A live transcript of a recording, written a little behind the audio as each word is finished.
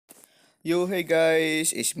Yo, hey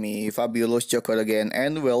guys, it's me, Fabulous Joker again,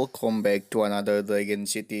 and welcome back to another Dragon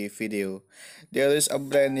City video. There is a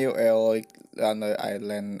brand new EOLIC Runner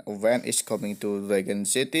Island event is coming to Dragon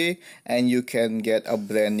City, and you can get a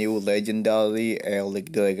brand new legendary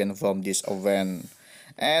EOLIC Dragon from this event.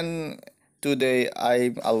 And today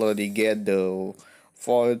I already get the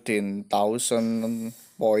 14,000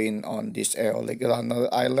 point on this EOLIC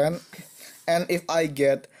Runner Island, and if I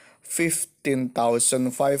get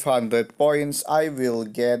 15,500 points, I will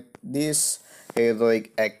get this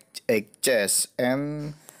heroic egg chest,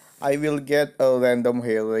 and I will get a random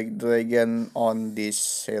heroic dragon on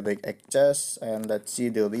this heroic egg chest. And let's see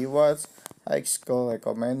the rewards: high score, high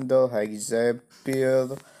commander, high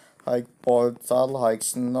zephyr, high portal, high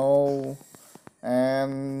snow,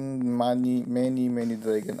 and many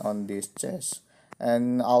dragon on this chest.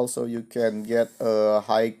 And also you can get a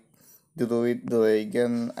high druid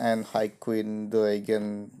dragon and high queen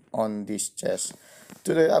dragon on this chest.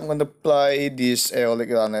 Today I'm gonna play this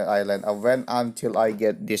Aeolic Runner Island event until I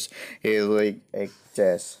get this heroic egg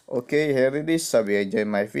chest. Okay, here it is. Hope you enjoy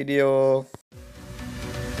my video.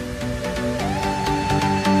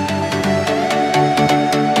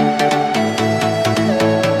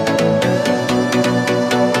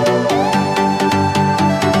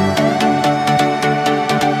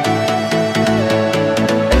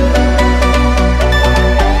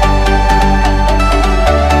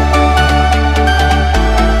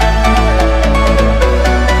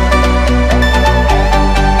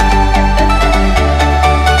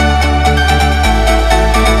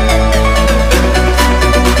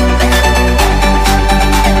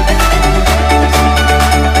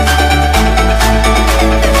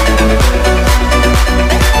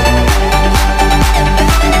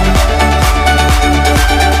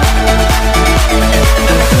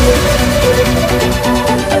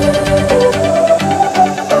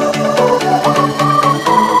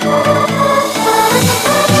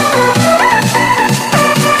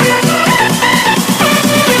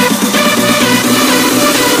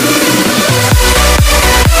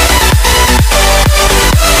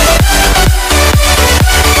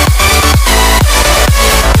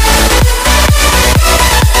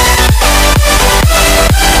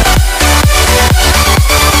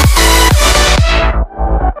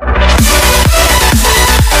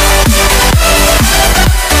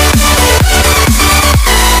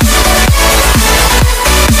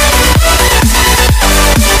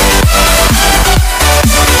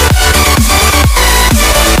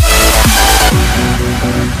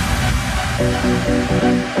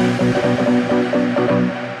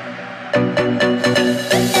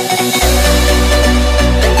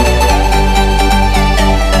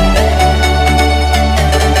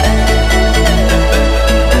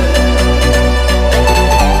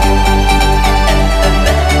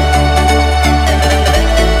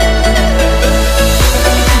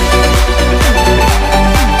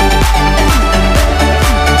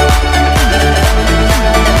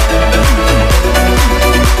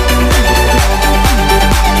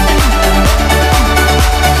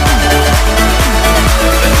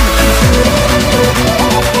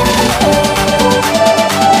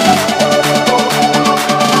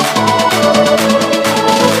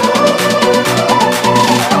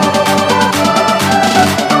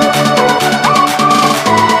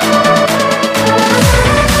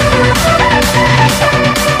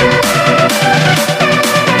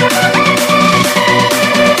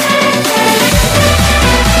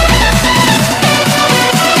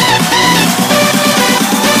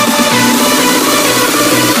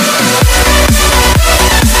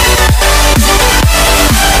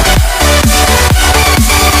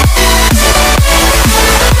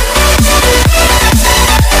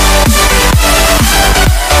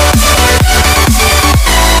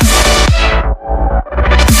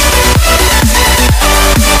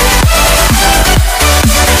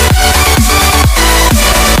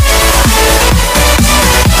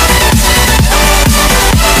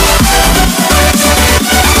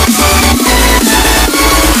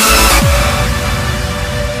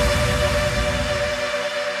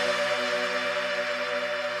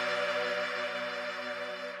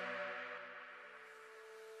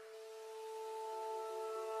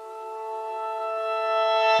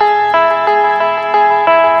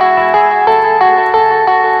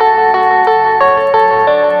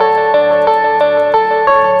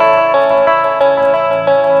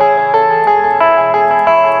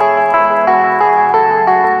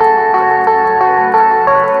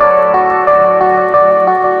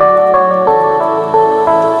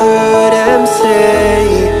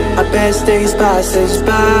 Best days passes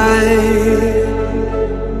by,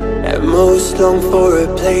 and most ghosts long for a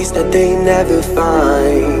place that they never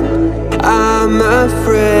find. I'm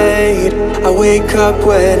afraid I wake up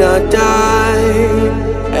when I die,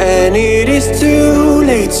 and it is too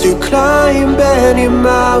late to climb any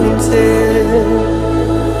mountain.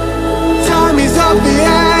 Time is of the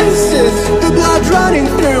essence, the blood running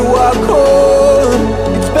through our core.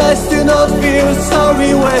 It's best to not feel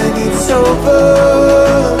sorry when it's over.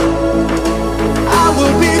 I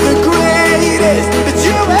will be the greatest that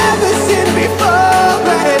you've ever seen before,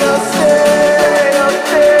 and I'll stay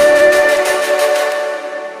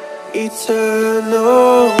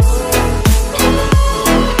eternal.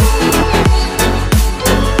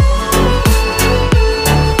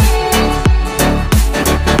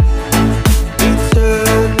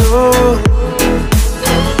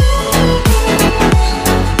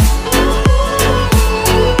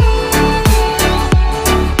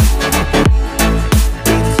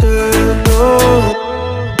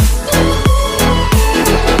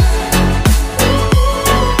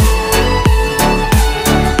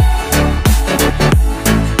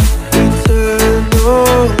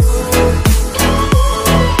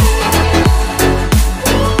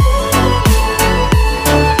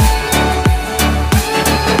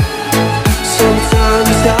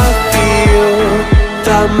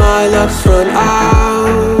 My luck's run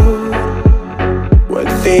out. When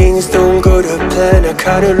things don't go to plan, I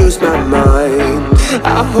kinda lose my mind.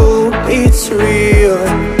 I hope it's real,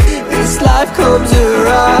 this life comes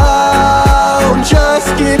around. Just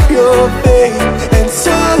keep your faith and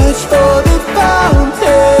search for the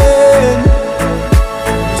fountain.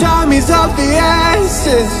 Time is of the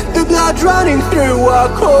essence, the blood running through our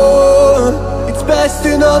core. It's best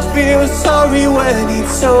to not feel sorry when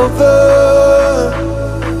it's over.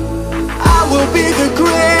 Will be the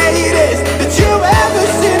greatest that you've ever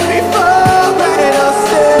seen before, and I'll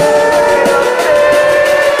stay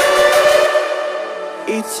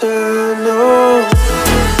eternal.